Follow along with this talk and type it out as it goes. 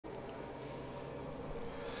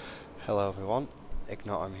Hello everyone,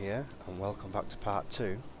 Immortal here, and welcome back to part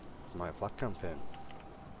 2 of my Vlad campaign.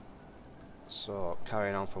 So,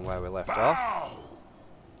 carrying on from where we left off,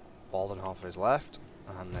 Waldenhofer is left,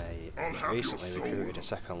 and they recently recruited a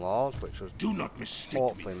second lord, which will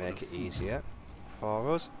hopefully make it easier for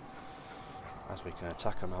us, as we can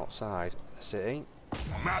attack him outside the city.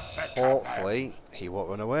 Hopefully, he won't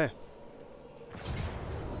run away.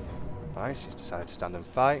 Nice, he's decided to stand and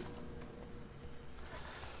fight.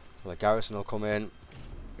 So the garrison will come in,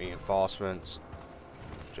 reinforcements,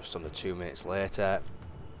 just under 2 minutes later.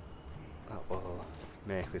 That will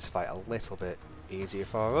make this fight a little bit easier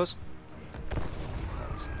for us.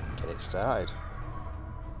 Let's get it started.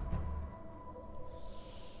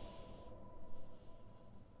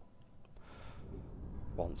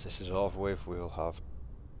 Once this is over with, we will have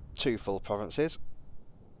 2 full provinces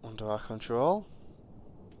under our control,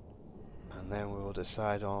 and then we will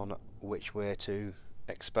decide on which way to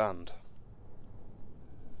expand.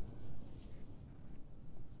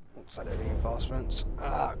 Looks like the reinforcements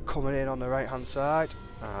are coming in on the right hand side,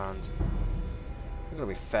 and I'm going to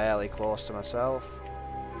be fairly close to myself.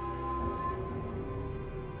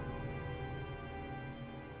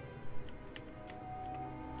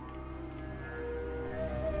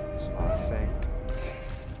 So I think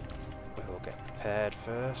we will get prepared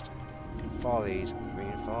first for these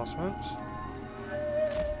reinforcements.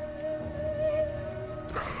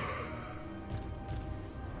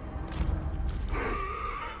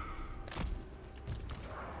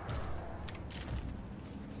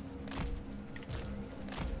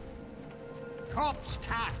 Corpse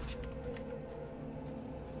cat!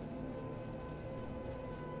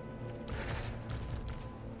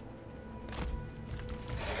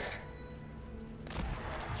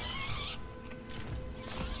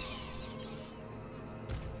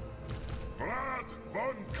 Vlad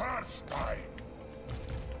Von Carstein!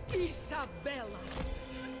 Isabella!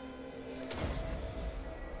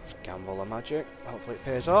 Let's gamble the magic, hopefully it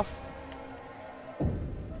pays off.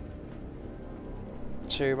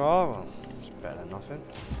 2 more, well, it's better than nothing.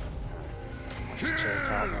 Let's take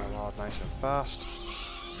out our lord nice and fast.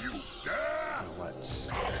 You dare! And let's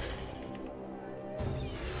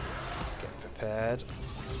get prepared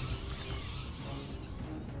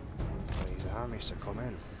for these armies to come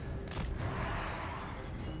in.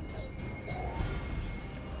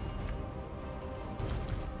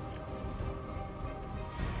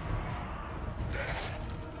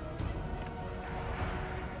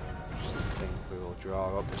 I think we will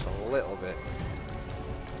draw up just a little bit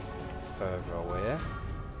further away.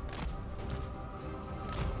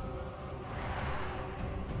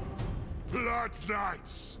 Blood's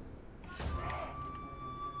Knights!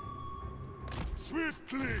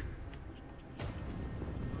 Swiftly!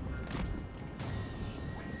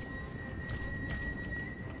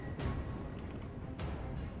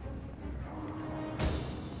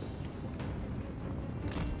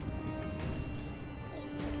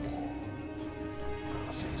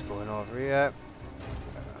 I see he's going over here.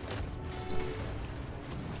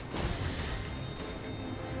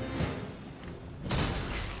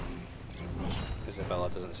 Isabella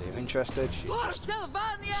doesn't seem interested, she's just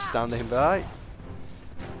standing by.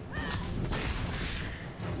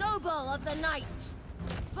 Noble of the Knights,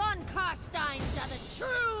 Von Carsteins are the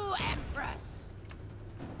true Empress.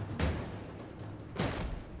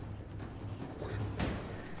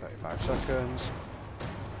 35 seconds.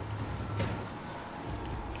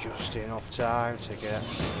 Just enough time to get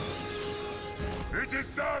It is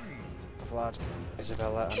done! Vlad,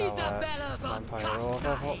 Isabella and Isabella our Von vampire over,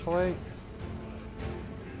 Carstein. hopefully.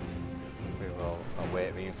 We will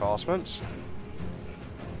await reinforcements.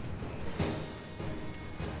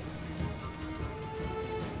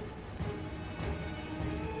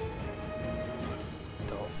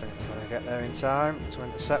 Don't think we're going to get there in time to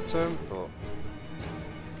intercept them, but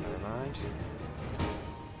never mind.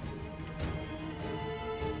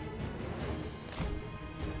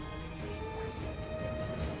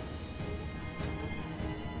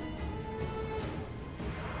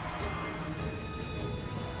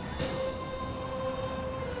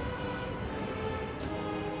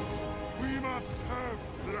 We must have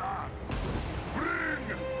blood!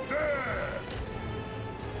 Bring death!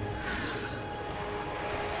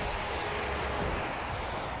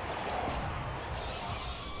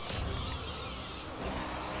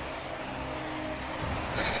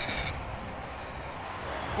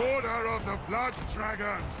 Order of the Blood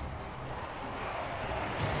Dragon!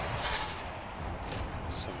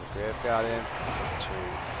 Send the Grave Guardian to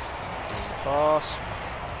reinforce.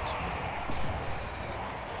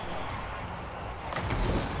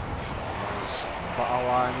 Battle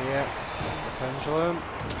line here, the pendulum.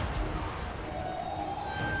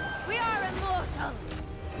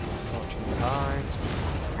 behind.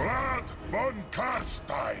 Vlad Von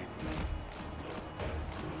Carstein.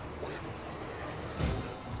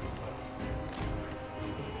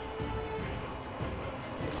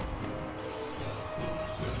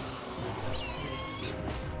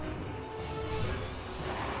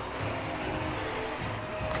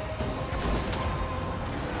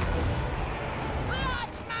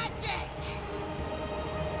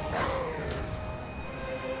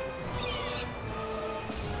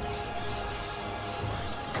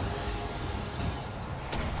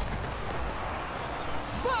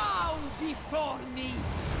 Before me.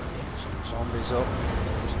 Some zombies up.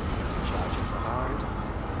 Charging behind.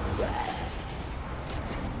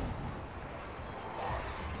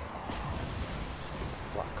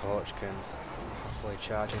 Black Coach can happily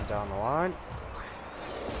charging down the line.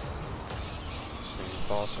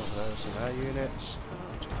 Reinforcing those in their units.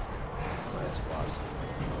 And where's Vlad?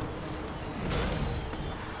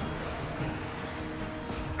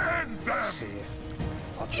 End them! See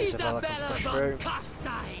if Isabella can push Von through.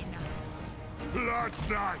 Carstein. Blood's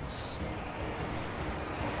Knights!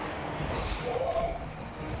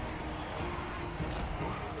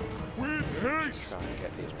 With haste! Try and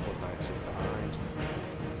get these Blood Knights in behind.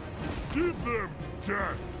 Give them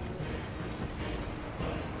death!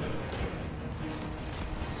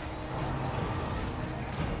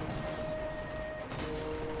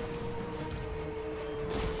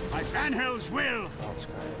 By Vanhel's will! Clock's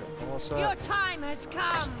going a bit closer. Your time has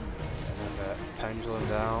come. And then the pendulum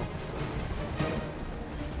down.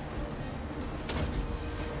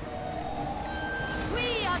 We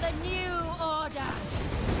are the new order.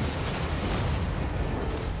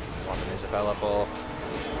 Vlad and Isabella both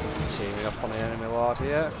teaming up on the enemy lord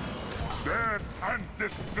here. Death and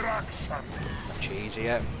destruction! Much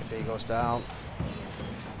easier if he goes down.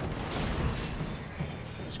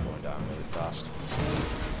 He's going down really fast.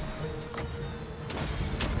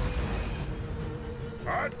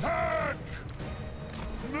 Attack!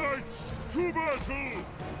 Knights to battle!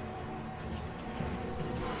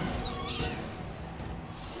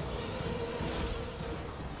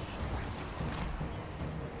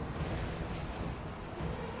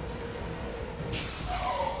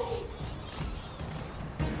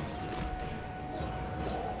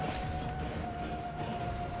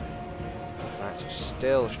 Knights are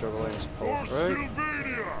still struggling to pull For through.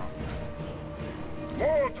 Sylvania!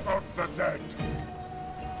 Lord of the Dead!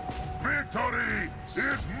 Victory is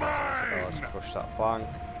Let's mine! push that flank.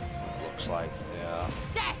 Looks like they are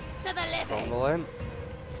Death to the living. crumbling.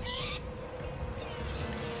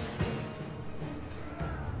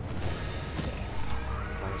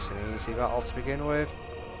 Nice and easy battle to begin with.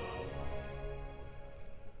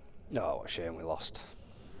 No, what a shame we lost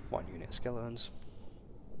one unit of skeletons.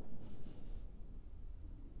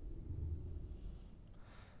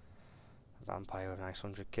 Vampire with a nice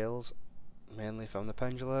 100 kills, mainly from the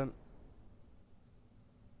pendulum.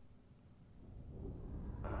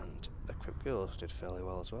 And the Crypt Ghouls did fairly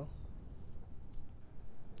well as well.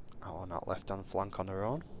 Out on that left hand flank on their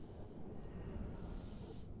own.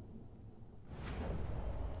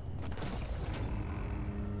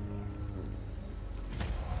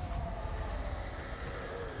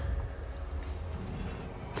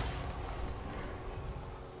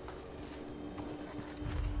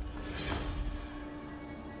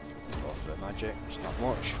 Go for the magic, it's not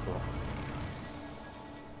much, but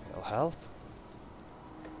it'll help.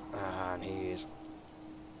 And he's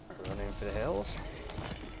running for the hills.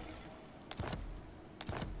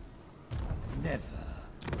 Never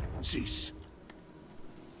cease.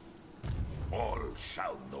 All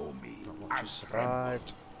shall know me. Not much has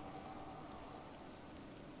survived.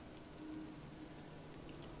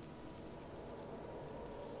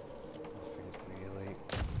 Nothing really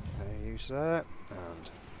any use there. And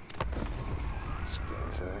let's get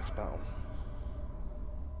into the next battle.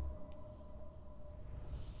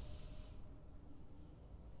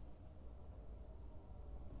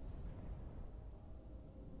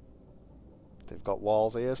 They've got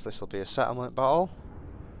walls here, so this will be a settlement battle.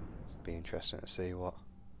 Be interesting to see what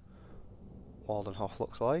Waldenhof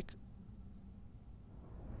looks like.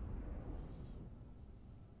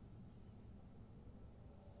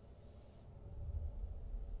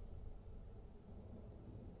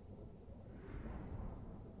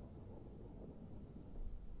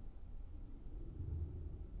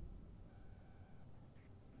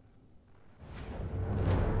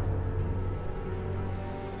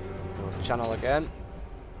 Channel again.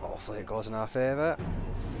 Hopefully it goes in our favour.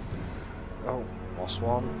 Oh, lost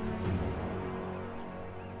one.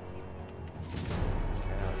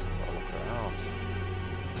 Okay, let's have a look around.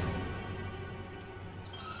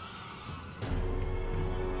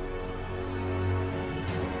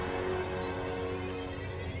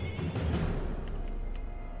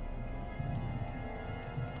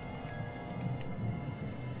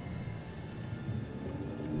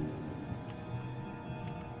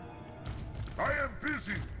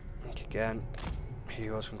 busy. Again,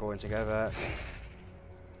 heroes can go in together.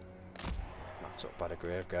 Marked up by the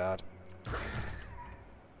grave guard. The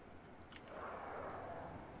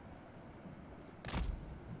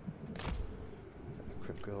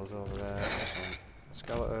crypt girls over there. Some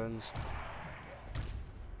skeletons.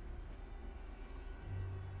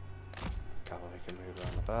 Cavalry can move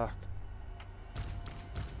around the back.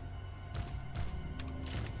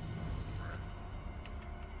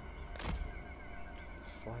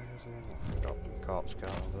 Flyers in. We've got the corpse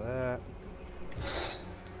cart over there.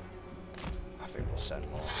 I think we'll send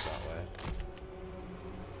more that way.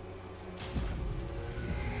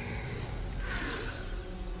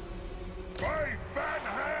 By Van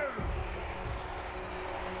Hell!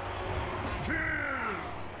 Kill!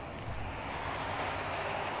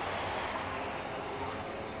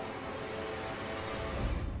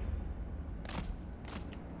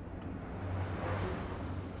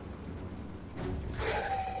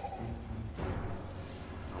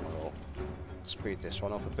 We'll speed this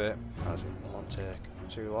one up a bit as it won't take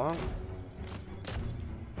too long.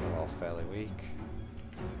 We're all fairly weak.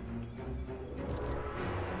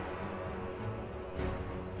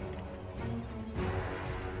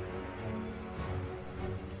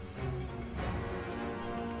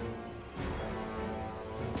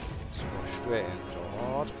 Straight in for the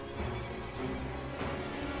Lord.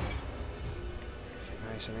 Make it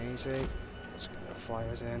nice and easy. Let's get the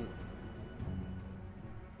flyers in.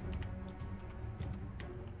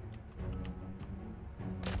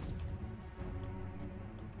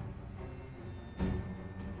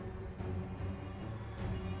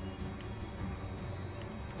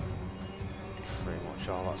 Pretty much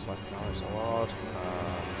all that's left now is the Lord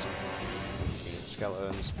and the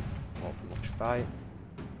skeletons. Won't be much fight.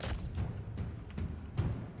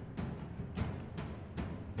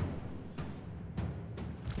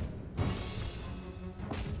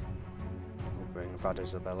 Vlad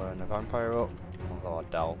Isabella and the vampire up, although I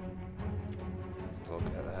doubt they'll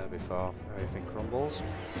get there before everything crumbles.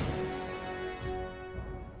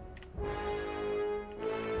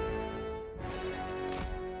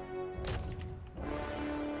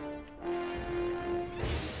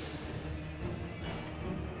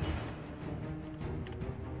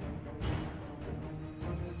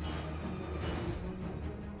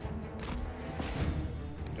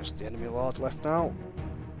 Just the enemy lords left now.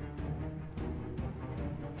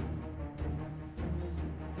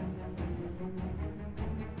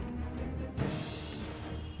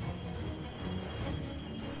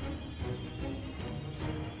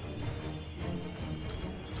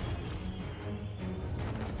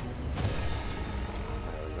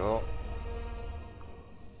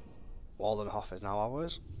 Waldenhof is now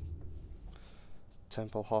ours.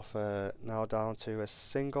 Tempelhof now down to a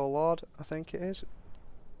single lord, I think it is.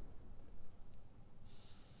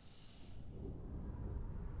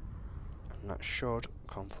 And that should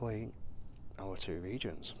complete our two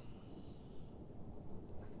regions.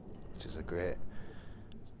 Which is a great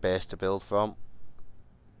base to build from.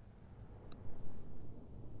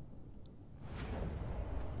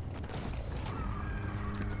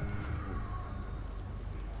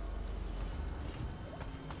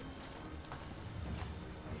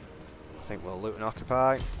 I think we'll loot and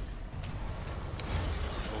occupy. A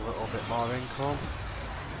little bit more income.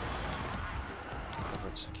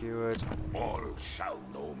 Covered secured. All shall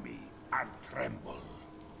know me and tremble.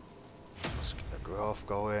 Let's get the growth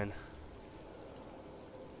going.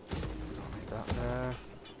 Don't need that there.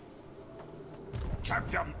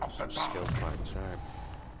 Champion of the Skill dark. points, right.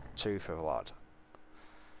 2 for Vlad.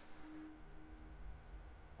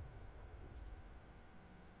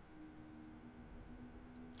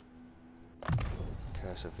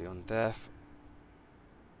 Curse of the Undeaf.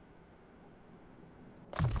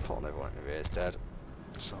 Pulling everyone in the rear is dead.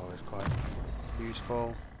 It's always quite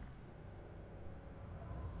useful.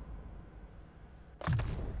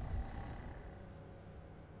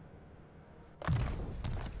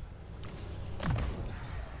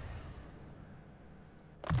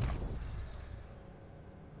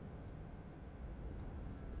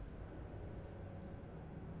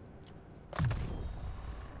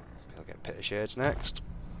 We'll get Pit of Shades next.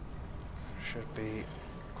 Should be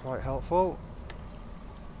quite helpful.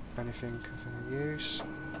 Anything of any use?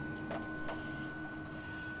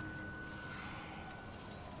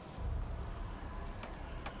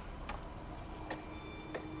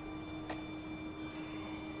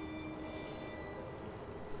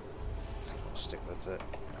 We'll stick with the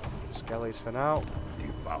skellies for now.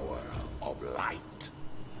 Devourer of light.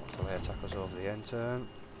 Hopefully attack us over the end turn.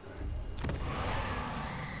 Right.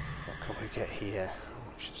 What can we get here?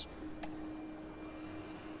 Let's just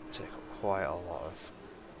take up quite a lot of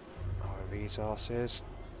our resources.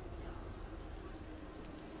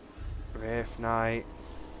 Wraith Knight,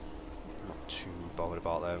 not too bothered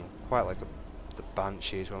about them. Quite like the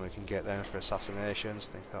Banshees when we can get them for assassinations.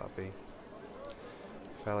 I think that would be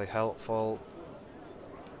fairly helpful.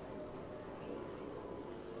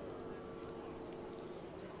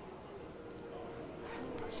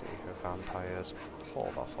 Capacity for vampires. I'll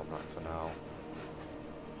hold off on that for now.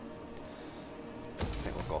 I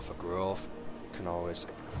think we'll go for growth. Can always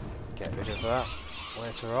get rid of that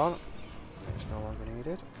later on when it's no longer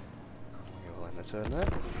needed. And we will end the turn there.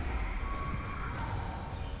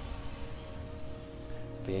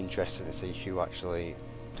 Be interesting to see who actually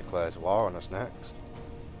declares war on us next.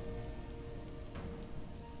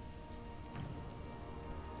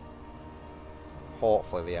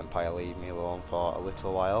 Hopefully the Empire leave me alone for a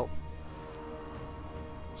little while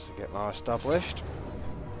to get more established.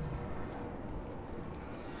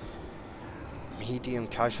 Medium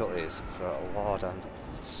casualties for a Lord and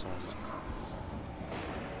some.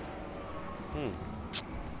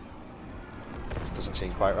 Doesn't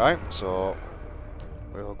seem quite right, so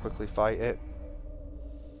we'll quickly fight it.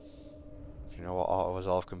 You know what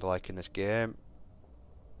auto-resolve can be like in this game.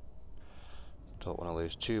 Don't want to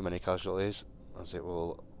lose too many casualties, as it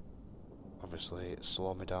will obviously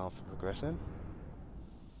slow me down for progressing.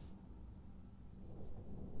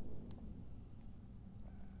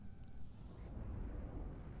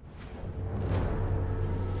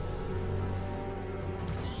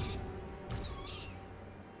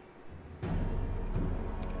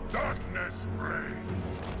 Darkness reigns.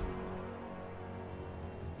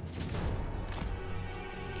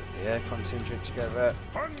 Get the air contingent together.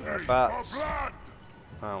 Hungry Bats. for blood.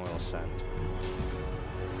 And we'll send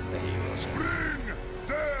the heroes. Bring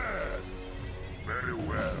death. Very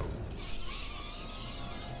well.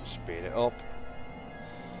 Speed it up.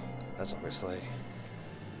 There's obviously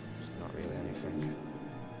not really anything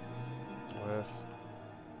worth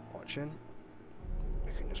watching.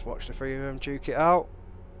 We can just watch the three of them duke it out.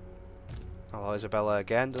 Although Isabella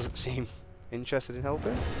again doesn't seem interested in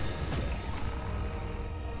helping.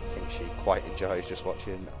 I think she quite enjoys just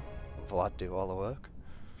watching Vlad do all the work.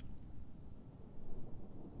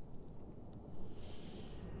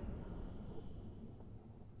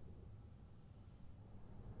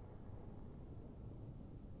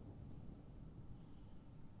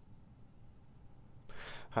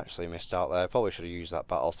 Actually missed out there. Probably should have used that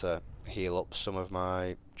battle to heal up some of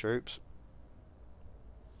my troops.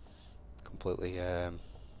 Completely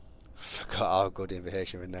forgot how good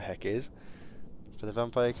Invasion in the heck is for the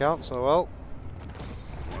vampire count, so well,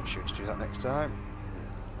 make sure to do that next time.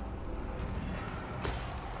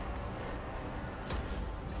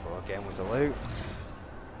 Go again with the loot.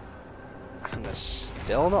 And they're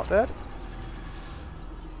still not dead.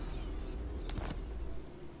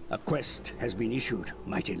 A quest has been issued,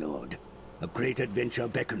 mighty lord. A great adventure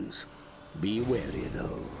beckons. Be wary,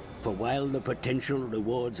 though, for while the potential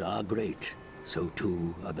rewards are great, so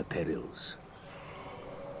too are the perils.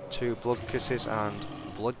 2 blood kisses and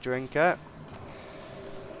blood drinker.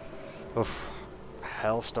 Oof.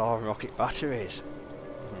 Hellstorm rocket batteries.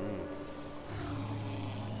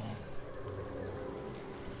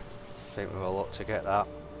 I think we will look to get that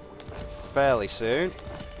fairly soon.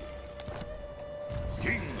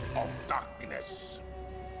 King of Darkness.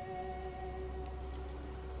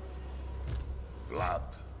 Vlad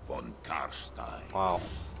Von Carstein. Wow.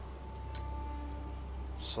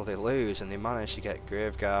 So they lose and they manage to get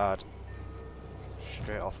Graveguard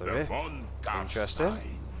straight off the rip. Von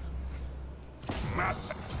Interesting.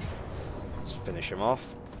 Massacre. Let's finish him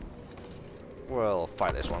off. We'll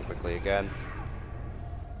fight this one quickly again.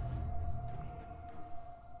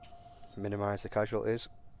 Minimise the casualties.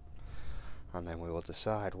 And then we will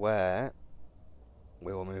decide where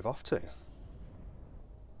we will move off to.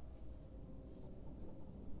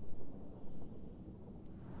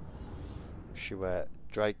 Sure,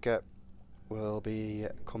 Draker will be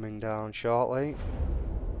coming down shortly.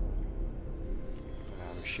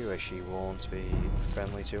 I'm sure she won't be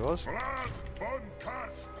friendly to us. Vlad Von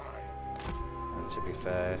Carstein. And to be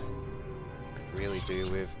fair, could really do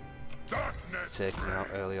with Darkness taking her out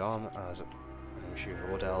early on, as I'm sure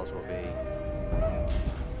the Wood Elves will be a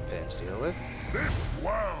pain to deal with. This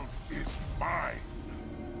world is mine.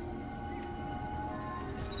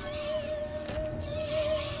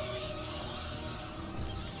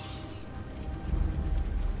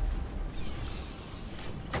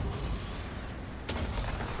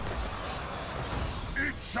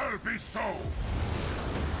 It shall be so.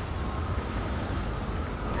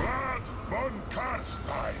 Vlad Von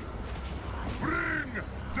Carstein. Bring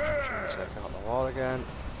death. Take out the wall again.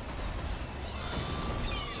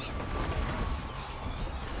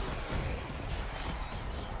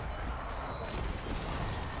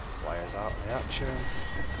 The action.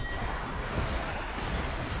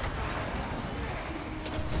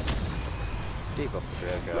 Debuff the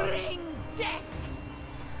graveyard. Bring death!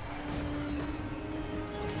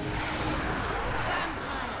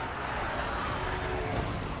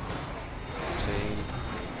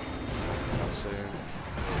 Not soon.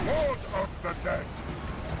 Lord of the dead,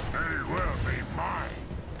 they will be mine.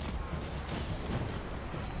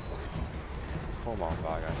 Come on,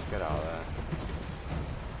 bad guys, get out of there.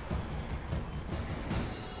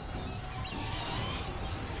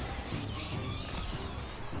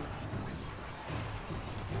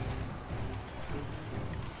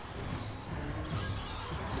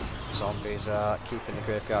 Zombies are keeping the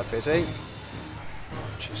graveyard busy,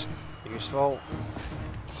 which is useful.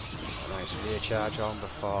 A nice rear charge on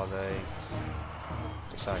before they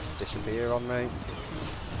decide to disappear on me.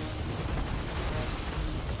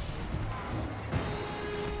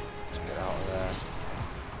 Let's get out of there.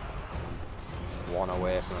 One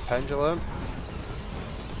away from a pendulum.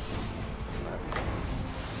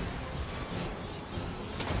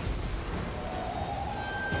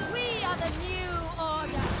 We are the new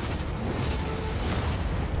order!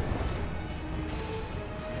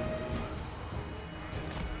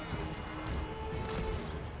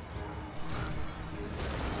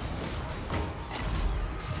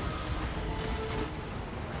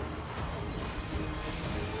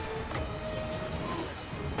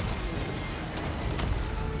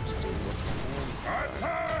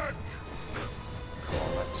 Attack! Come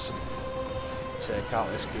on, let's take out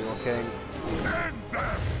this Ghoul King. End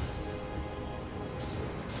them!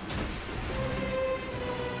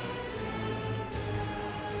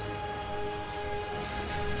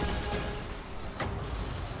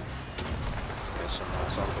 There's some more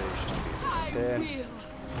zombies just I to be will!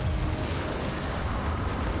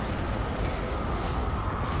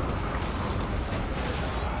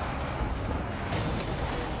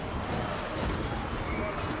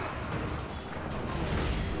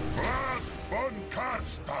 Vlad Von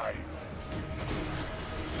Carstein!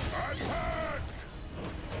 Attack!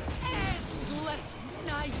 Endless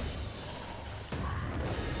night!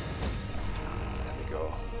 There we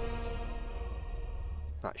go.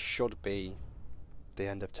 That should be the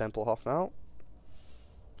end of Templehof now,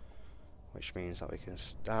 which means that we can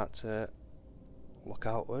start to look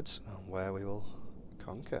outwards on where we will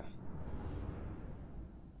conquer.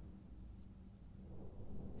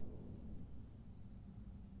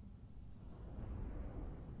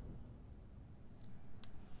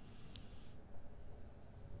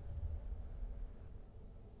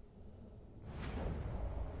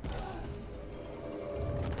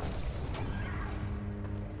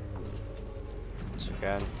 Once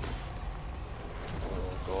again,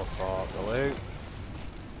 we'll go for the loot.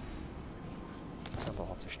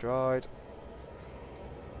 Templehof destroyed.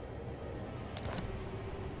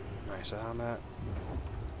 Nice armor.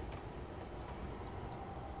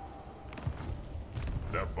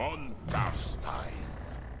 The Von Carstein.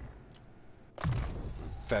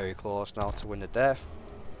 Very close now to win the death.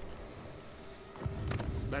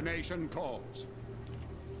 The nation calls.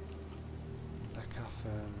 Back off.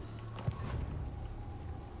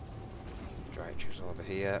 Drytru's over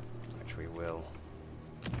here, which we will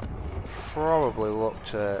probably look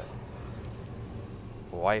to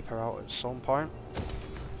wipe her out at some point.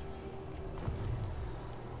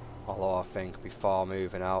 Although I think before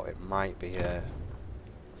moving out it might be a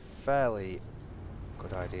fairly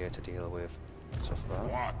good idea to deal with stuff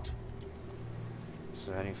like that. What? Is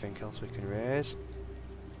there anything else we can raise?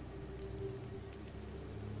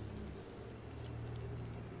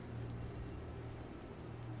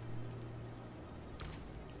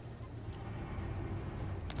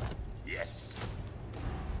 Yes.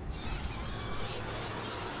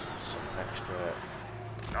 Some extra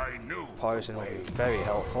I knew. poison will be very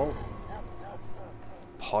helpful.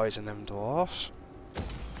 Poison them dwarfs.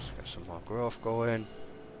 Let's get some more growth going.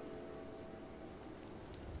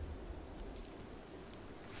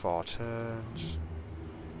 4 turns.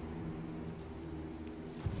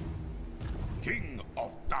 King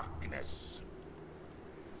of Darkness.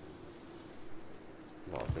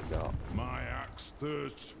 What have they got? My axe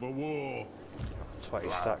thirsts for war. 20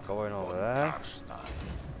 stack going over Von there. Carstein.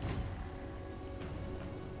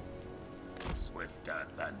 Swifter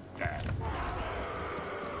than death.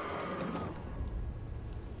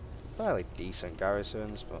 Fairly decent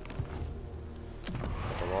garrisons, but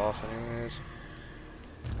for the dwarf anyways.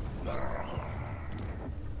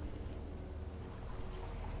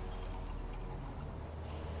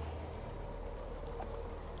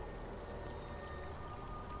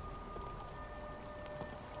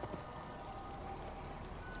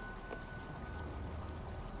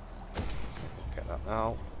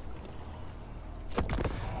 out.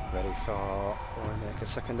 Ready for when we make a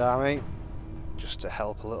second army, just to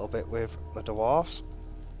help a little bit with the dwarfs.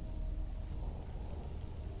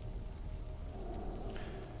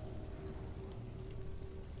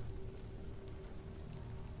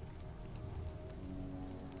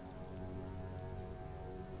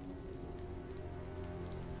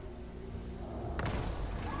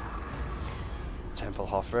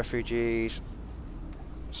 Templehof refugees.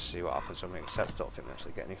 Let's see what happens when we accept. Don't think we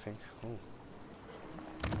actually get anything. Ooh.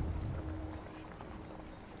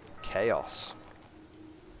 Chaos.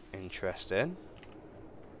 Interesting.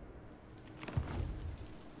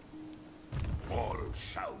 All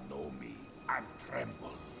shall know me and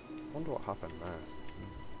tremble. Wonder what happened there.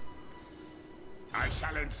 I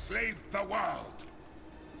shall enslave the world.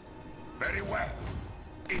 Very well.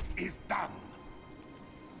 It is done.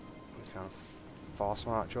 We can force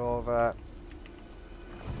march over.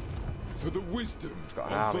 For the wisdom We've got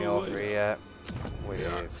an army over here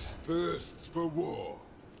with thirsts for war.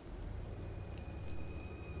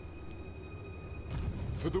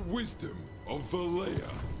 For the wisdom of Valea.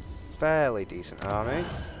 fairly decent army.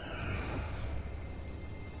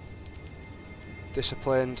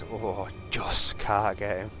 Disciplined. Oh, just can't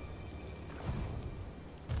get him.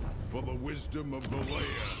 For the wisdom of Valea.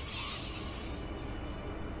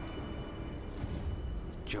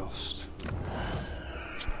 Just.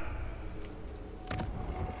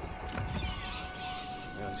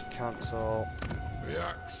 Cancel. The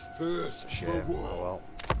axe thirsts for Shit. war. Oh well.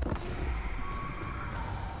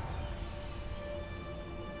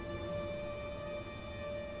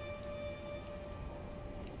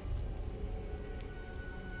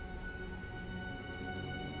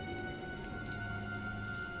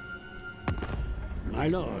 My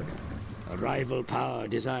lord, a rival power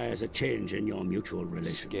desires a change in your mutual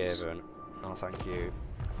relations. Skaven. No, thank you.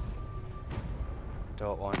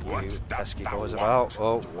 Don't want What you does pesky thou goes want, about.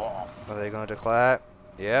 Oh, dwarf? are they going to declare?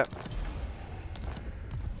 Yep.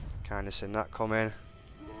 Kind of seen that coming.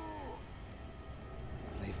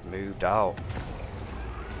 They've moved out.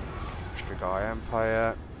 Strigoi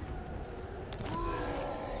Empire.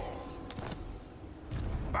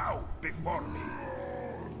 Bow before me.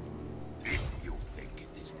 If you think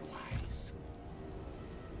it is wise.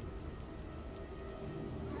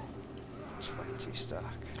 20 stack.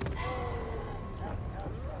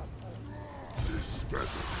 This battle.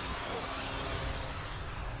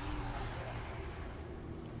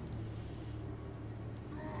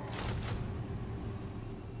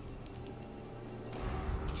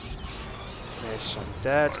 There's some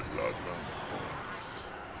dead.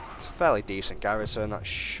 It's a fairly decent garrison, that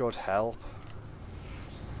should help.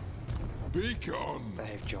 Beacon.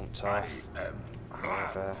 They've jumped off.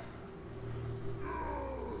 However,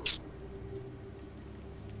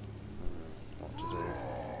 what to do?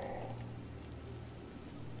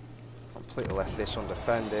 Completely left this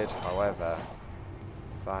undefended. However,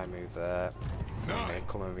 if I move there, they may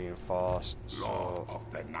come and reinforce. Lord So of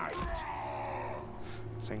the night.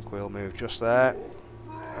 I think we'll move just there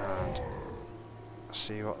and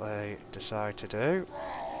see what they decide to do.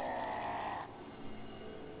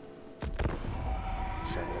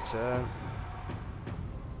 Send a turn.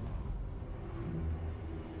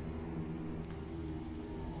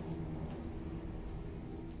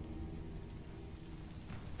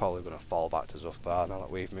 Probably going to fall back to Zufbar now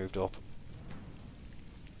that we've moved up.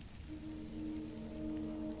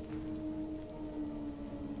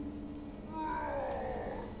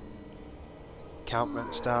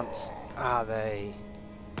 Encampment stance. Are they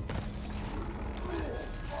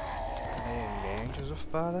in range of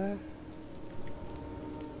Zufbar there?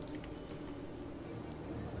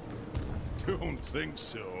 Don't think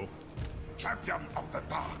so. Champion of the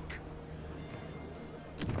dark.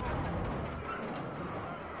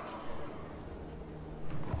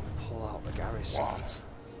 Pull out the garrison. What?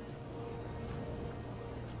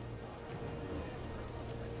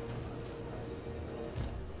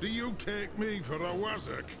 Do you take me for a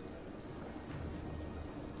wazzock?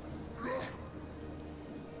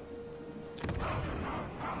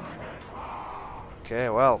 Okay,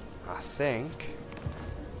 well, I think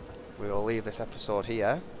we will leave this episode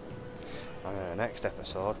here, and in the next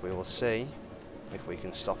episode we will see if we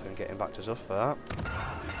can stop him getting back to Zufbar,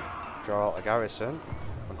 draw out a garrison,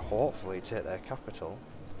 and hopefully take their capital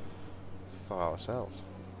for ourselves.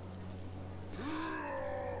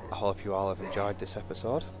 I hope you all have enjoyed this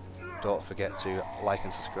episode. Don't forget to like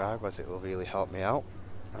and subscribe, as it will really help me out,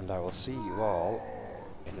 and I will see you all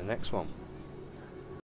in the next one.